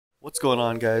What's going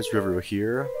on, guys? Rivero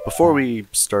here. Before we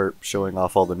start showing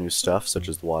off all the new stuff, such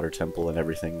as the water temple and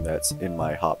everything that's in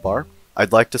my hotbar,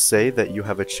 I'd like to say that you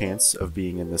have a chance of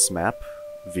being in this map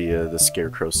via the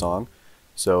Scarecrow song.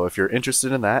 So if you're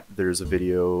interested in that, there's a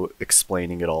video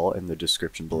explaining it all in the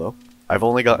description below. I've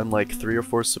only gotten like 3 or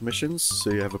 4 submissions,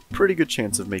 so you have a pretty good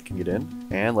chance of making it in,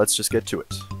 and let's just get to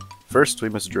it. First, we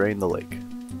must drain the lake.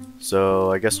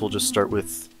 So I guess we'll just start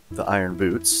with the iron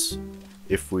boots.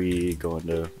 If we go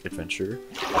into adventure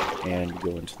and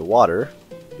go into the water,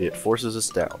 it forces us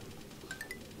down.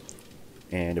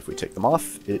 And if we take them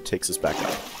off, it takes us back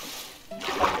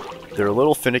up. They're a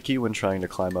little finicky when trying to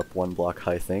climb up 1 block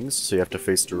high things, so you have to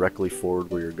face directly forward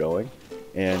where you're going,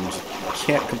 and you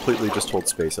can't completely just hold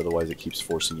space, otherwise it keeps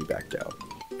forcing you back down.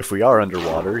 If we are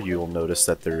underwater, you'll notice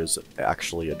that there is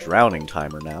actually a drowning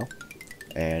timer now,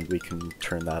 and we can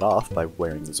turn that off by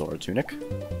wearing the Zora tunic.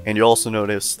 And you'll also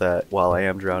notice that while I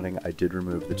am drowning, I did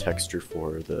remove the texture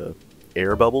for the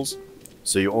air bubbles,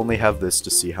 so you only have this to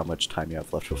see how much time you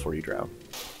have left before you drown.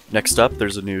 Next up,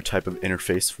 there's a new type of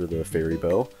interface for the fairy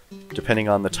bow. Depending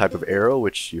on the type of arrow,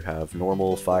 which you have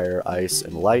normal, fire, ice,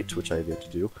 and light, which I have yet to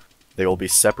do, they will be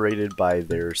separated by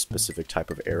their specific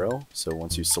type of arrow, so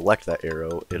once you select that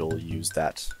arrow, it'll use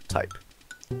that type.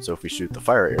 So if we shoot the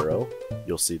fire arrow,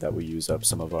 you'll see that we use up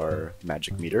some of our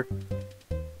magic meter.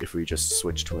 If we just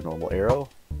switch to a normal arrow,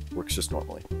 it works just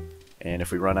normally. And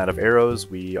if we run out of arrows,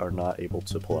 we are not able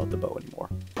to pull out the bow anymore.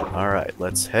 Alright,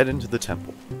 let's head into the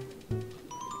temple.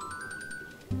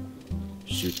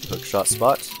 Shoot the hookshot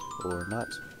spot, or not.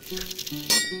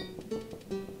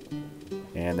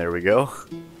 And there we go.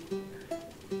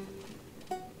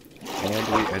 And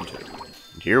we enter.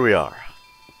 And here we are,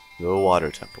 the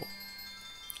water temple.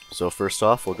 So first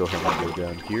off, we'll go ahead and go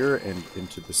down here and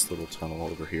into this little tunnel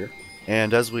over here.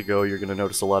 And as we go, you're going to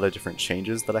notice a lot of different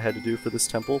changes that I had to do for this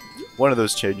temple. One of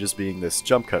those changes being this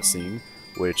jump cut scene,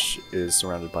 which is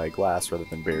surrounded by glass rather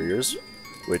than barriers.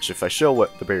 Which, if I show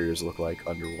what the barriers look like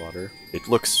underwater, it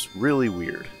looks really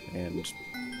weird and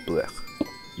blech.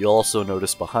 You'll also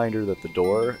notice behind her that the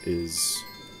door is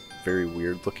very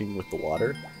weird looking with the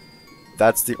water.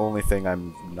 That's the only thing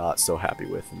I'm not so happy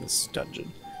with in this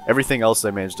dungeon. Everything else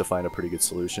I managed to find a pretty good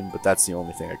solution, but that's the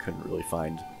only thing I couldn't really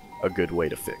find a good way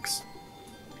to fix.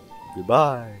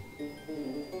 Goodbye!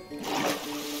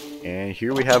 And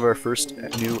here we have our first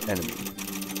new enemy,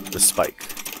 the spike.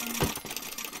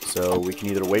 So we can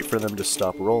either wait for them to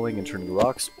stop rolling and turn into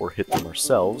rocks, or hit them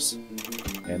ourselves,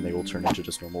 and they will turn into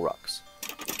just normal rocks.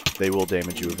 They will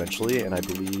damage you eventually, and I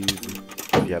believe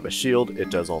if you have a shield,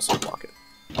 it does also block it.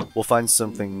 We'll find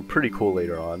something pretty cool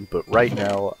later on, but right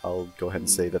now I'll go ahead and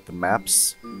say that the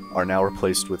maps are now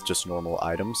replaced with just normal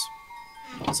items,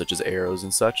 such as arrows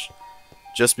and such,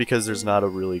 just because there's not a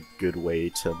really good way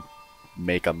to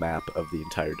make a map of the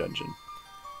entire dungeon.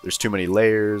 There's too many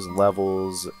layers and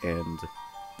levels, and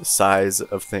the size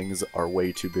of things are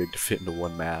way too big to fit into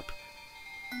one map,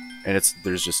 and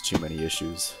there's just too many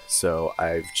issues. So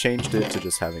I've changed it to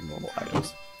just having normal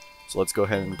items. So let's go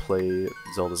ahead and play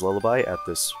Zelda's Lullaby at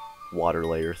this water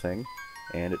layer thing,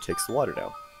 and it takes the water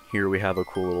down. Here we have a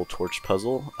cool little torch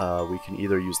puzzle. We can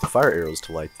either use the fire arrows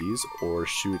to light these, or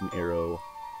shoot an arrow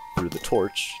through the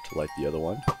torch to light the other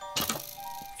one.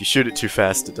 If you shoot it too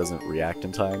fast, it doesn't react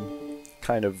in time.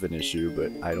 Kind of an issue,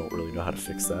 but I don't really know how to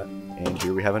fix that. And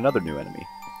here we have another new enemy.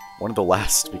 One of the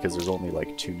last, because there's only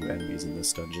like 2 new enemies in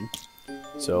this dungeon.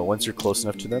 So once you're close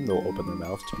enough to them, they'll open their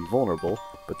mouth to be vulnerable,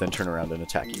 but then turn around and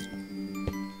attack you.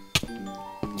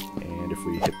 And if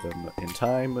we hit them in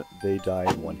time, they die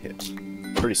in 1 hit.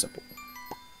 Pretty simple.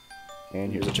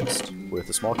 And here's a chest with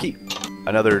a small key.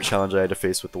 Another challenge I had to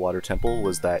face with the water temple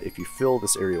was that if you fill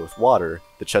this area with water,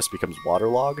 the chest becomes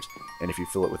waterlogged, and if you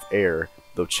fill it with air,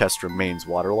 the chest remains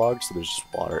waterlogged, so there's just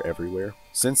water everywhere.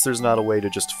 Since there's not a way to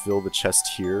just fill the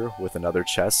chest here with another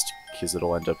chest, because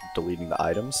it'll end up deleting the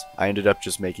items, I ended up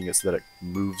just making it so that it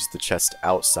moves the chest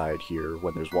outside here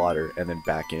when there's water, and then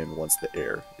back in once the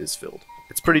air is filled.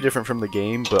 It's pretty different from the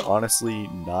game, but honestly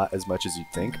not as much as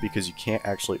you'd think, because you can't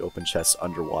actually open chests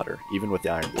underwater, even with the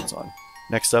iron boots on.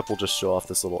 Next up, we'll just show off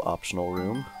this little optional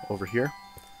room over here.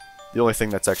 The only thing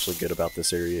that's actually good about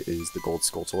this area is the gold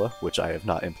sculptula, which I have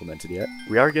not implemented yet.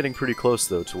 We are getting pretty close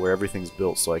though to where everything's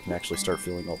built, so I can actually start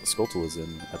filling all the sculptulas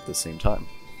in at the same time.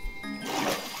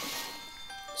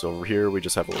 So over here we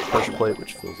just have a little pressure plate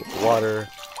which fills up the water,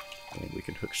 and we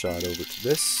can hook shot over to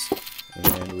this,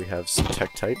 and we have some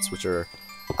tektites, which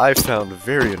I've found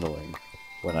very annoying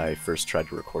when I first tried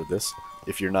to record this.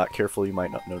 If you're not careful, you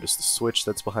might not notice the switch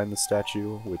that's behind the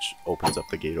statue, which opens up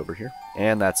the gate over here.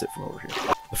 And that's it from over here.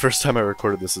 The first time I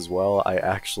recorded this as well, I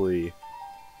actually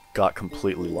got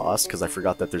completely lost because I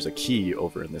forgot that there's a key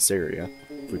over in this area.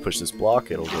 If we push this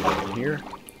block, it'll go down here,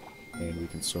 and we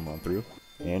can swim on through.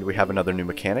 And we have another new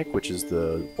mechanic, which is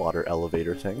the water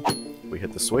elevator thing. We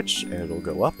hit the switch, and it'll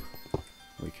go up.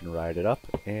 We can ride it up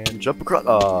and jump across.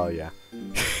 Oh, yeah.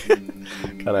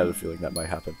 Kinda had a feeling that might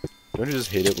happen. Don't you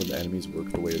just hate it when the enemies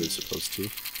work the way they're supposed to?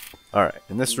 Alright,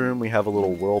 in this room we have a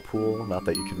little whirlpool. Not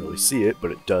that you can really see it,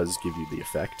 but it does give you the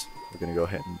effect. We're going to go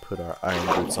ahead and put our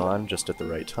iron boots on just at the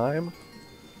right time.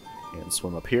 And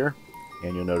swim up here.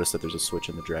 And you'll notice that there's a switch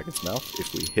in the dragon's mouth.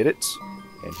 If we hit it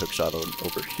and hookshot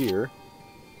over here,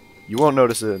 you won't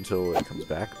notice it until it comes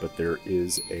back, but there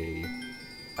is a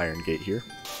iron gate here.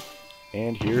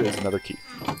 And here is another key.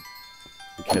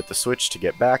 We can hit the switch to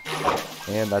get back,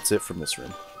 and that's it from this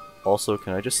room. Also,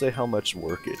 can I just say how much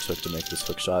work it took to make this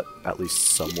hookshot at least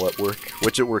somewhat work?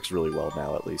 Which it works really well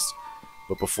now, at least.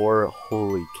 But before,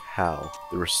 holy cow,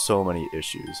 there were so many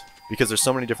issues. Because there's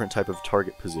so many different type of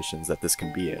target positions that this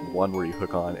can be in. One where you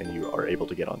hook on and you are able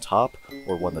to get on top,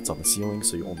 or one that's on the ceiling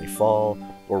so you only fall,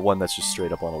 or one that's just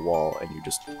straight up on a wall and you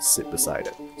just sit beside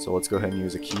it. So let's go ahead and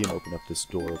use a key and open up this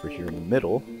door over here in the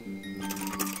middle,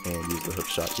 and use the hook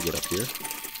shot to get up here.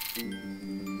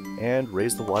 And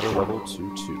raise the water level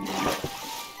to 2.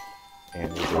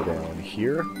 And we'll go down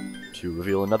here to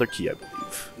reveal another key, I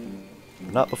believe.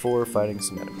 Not before fighting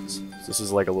some enemies. So this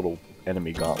is like a little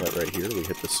enemy gauntlet right here. We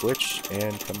hit the switch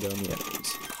and come down the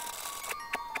enemies.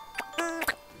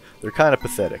 They're kind of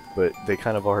pathetic, but they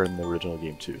kind of are in the original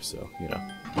game too, so, you know.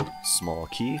 Small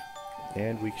key,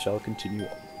 and we shall continue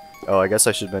on. Oh, I guess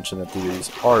I should mention that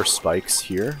these are spikes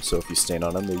here, so if you stand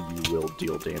on them, you will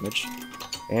deal damage.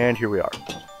 And here we are.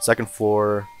 Second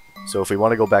floor. So if we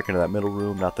want to go back into that middle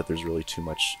room, not that there's really too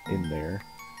much in there,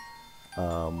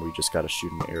 we just gotta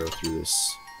shoot an arrow through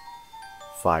this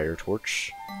fire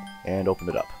torch and open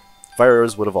it up. Fire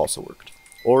arrows would have also worked,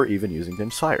 or even using them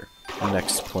fire. The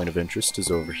next point of interest is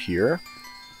over here.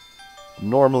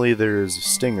 Normally there's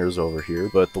stingers over here,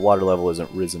 but the water level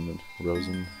isn't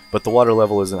but the water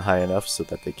level isn't high enough so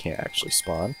that they can't actually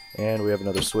spawn. And we have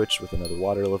another switch with another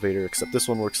water elevator, except this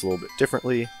one works a little bit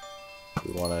differently.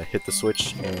 We want to hit the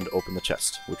switch and open the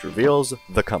chest, which reveals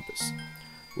the compass,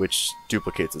 which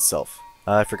duplicates itself.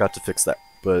 I forgot to fix that,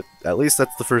 but at least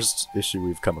that's the first issue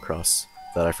we've come across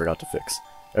that I forgot to fix.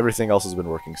 Everything else has been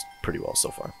working pretty well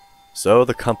so far. So,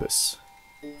 the compass.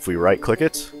 If we right-click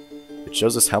it, it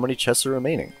shows us how many chests are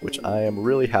remaining, which I am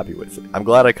really happy with. I'm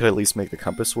glad I could at least make the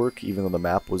compass work, even though the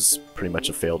map was pretty much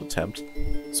a failed attempt.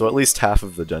 So at least half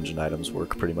of the dungeon items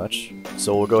work pretty much.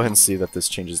 So we'll go ahead and see that this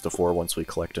changes to 4 once we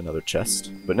collect another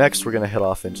chest. But next we're going to head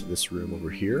off into this room over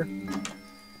here,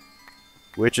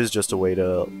 which is just a way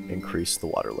to increase the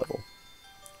water level.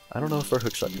 I don't know if our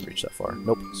hookshot can reach that far.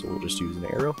 Nope, so we'll just use an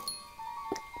arrow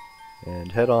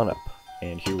and head on up.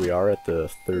 And here we are at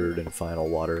the 3rd and final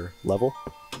water level.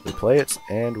 We play it,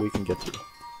 and we can get through.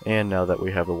 And now that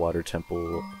we have the water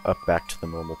temple up back to the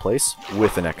normal place,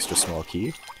 with an extra small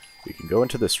key, we can go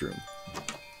into this room.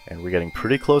 And we're getting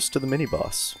pretty close to the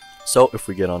mini-boss. So if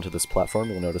we get onto this platform,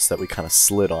 you'll notice that we kind of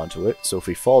slid onto it. So if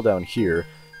we fall down here,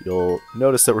 you'll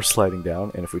notice that we're sliding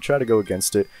down, and if we try to go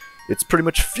against it, it's pretty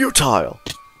much futile!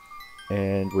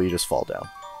 And we just fall down.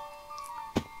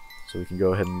 So we can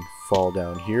go ahead and fall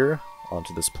down here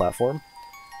onto this platform.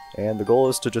 And the goal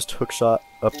is to just hookshot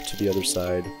up to the other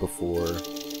side before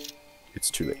it's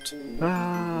too late.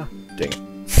 Ah, dang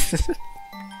it.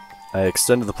 I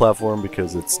extended the platform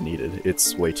because it's needed.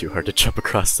 It's way too hard to jump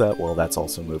across that while that's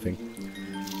also moving.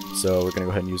 So we're going to go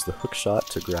ahead and use the hookshot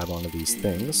to grab onto these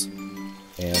things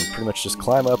and pretty much just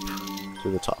climb up to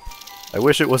the top. I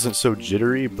wish it wasn't so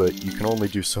jittery, but you can only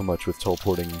do so much with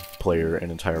teleporting player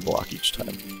an entire block each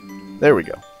time. There we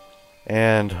go.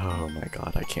 And, oh my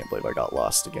god, I can't believe I got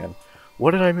lost again.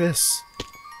 What did I miss?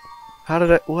 How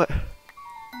did I, what?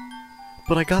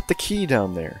 But I got the key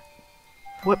down there.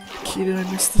 What key did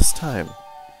I miss this time?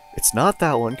 It's not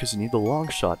that one, because you need the long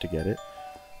shot to get it.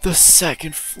 The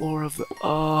 2nd floor of the,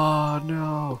 oh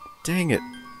no. Dang it.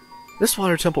 This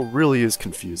water temple really is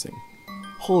confusing.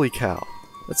 Holy cow.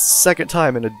 That's the 2nd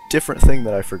time in a different thing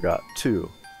that I forgot, too.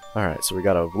 Alright, so we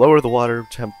gotta lower the water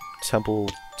temple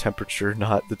temperature,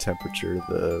 not the temperature,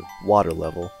 the water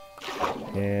level.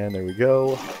 And there we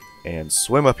go. And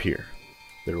swim up here.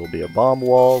 There will be a bomb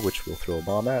wall, which we'll throw a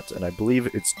bomb at, and I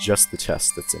believe it's just the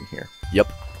chest that's in here.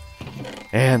 Yep.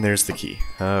 And there's the key.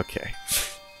 Okay.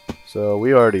 So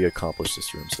we already accomplished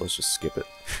this room, so let's just skip it.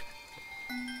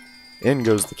 In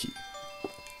goes the key.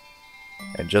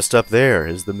 And just up there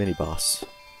is the mini-boss.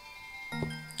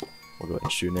 We'll go ahead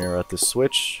and shoot an arrow at this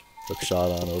switch. Hook shot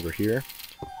on over here.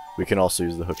 We can also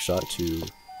use the hook shot to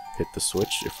hit the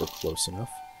switch if we're close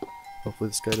enough. Hopefully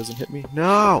this guy doesn't hit me.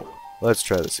 No! Let's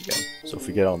try this again. So if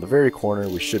we get on the very corner,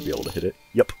 we should be able to hit it.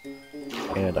 Yep.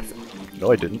 And I failed.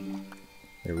 No, I didn't.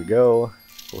 There we go.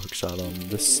 Full hook shot on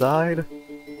this side.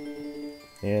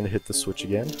 And hit the switch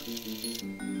again.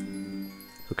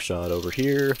 Hook shot over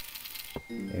here.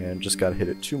 And just gotta hit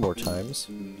it 2 more times.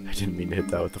 I didn't mean to hit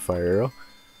that with the fire arrow.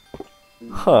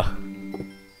 Huh.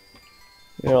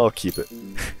 Yeah, I'll keep it.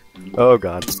 Oh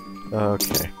god.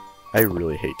 Okay. I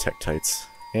really hate Tektites.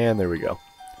 And there we go.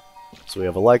 So we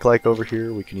have a like over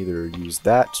here. We can either use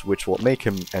that, which will make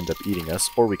him end up eating us,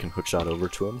 or we can hookshot over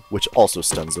to him, which also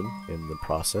stuns him in the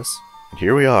process. And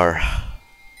here we are.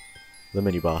 The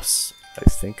mini-boss. I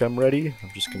think I'm ready.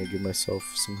 I'm just gonna give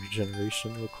myself some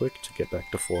regeneration real quick to get back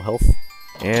to full health.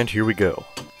 And here we go.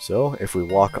 So, if we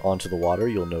walk onto the water,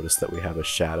 you'll notice that we have a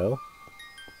shadow.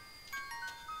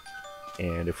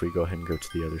 And if we go ahead and go to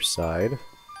the other side,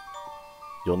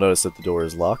 you'll notice that the door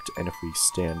is locked, and if we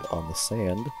stand on the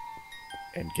sand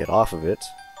and get off of it,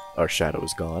 our shadow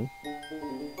is gone.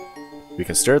 We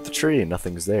can stare at the tree and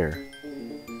nothing's there.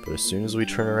 But as soon as we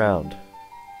turn around,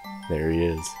 there he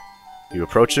is. You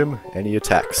approach him, and he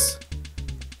attacks.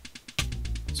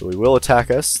 So he will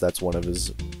attack us, that's one of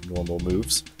his normal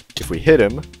moves. If we hit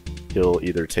him, he'll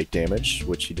either take damage,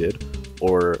 which he did,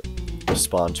 or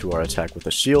respond to our attack with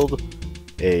a shield,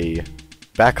 a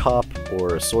back hop,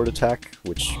 or a sword attack,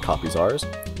 which copies ours.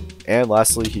 And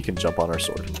lastly, he can jump on our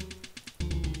sword.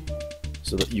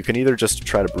 So that you can either just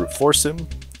try to brute force him,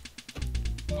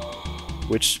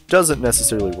 which doesn't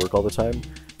necessarily work all the time.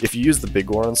 If you use the Big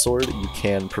Goron sword, you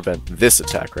can prevent this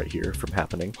attack right here from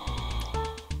happening.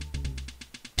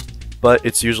 But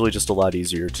it's usually just a lot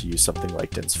easier to use something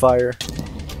like Din's Fire,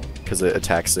 because it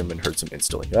attacks him and hurts him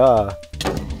instantly. Ah!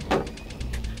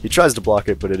 He tries to block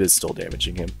it, but it is still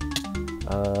damaging him.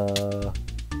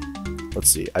 Let's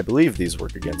see, I believe these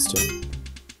work against him.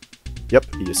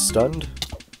 Yep, he is stunned.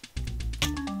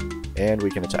 And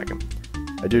we can attack him.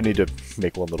 I do need to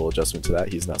make one little adjustment to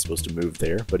that. He's not supposed to move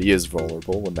there, but he is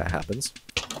vulnerable when that happens.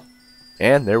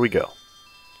 And there we go.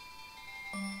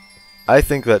 I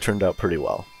think that turned out pretty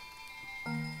well.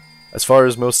 As far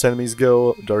as most enemies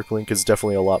go, Dark Link is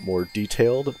definitely a lot more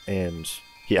detailed, and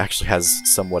he actually has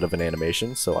somewhat of an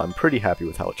animation, so I'm pretty happy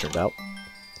with how it turned out.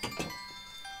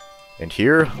 And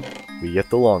here, we get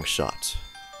the long shot,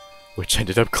 which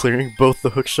ended up clearing both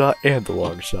the hook shot and the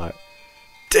long shot.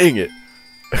 Dang it!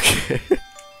 Okay.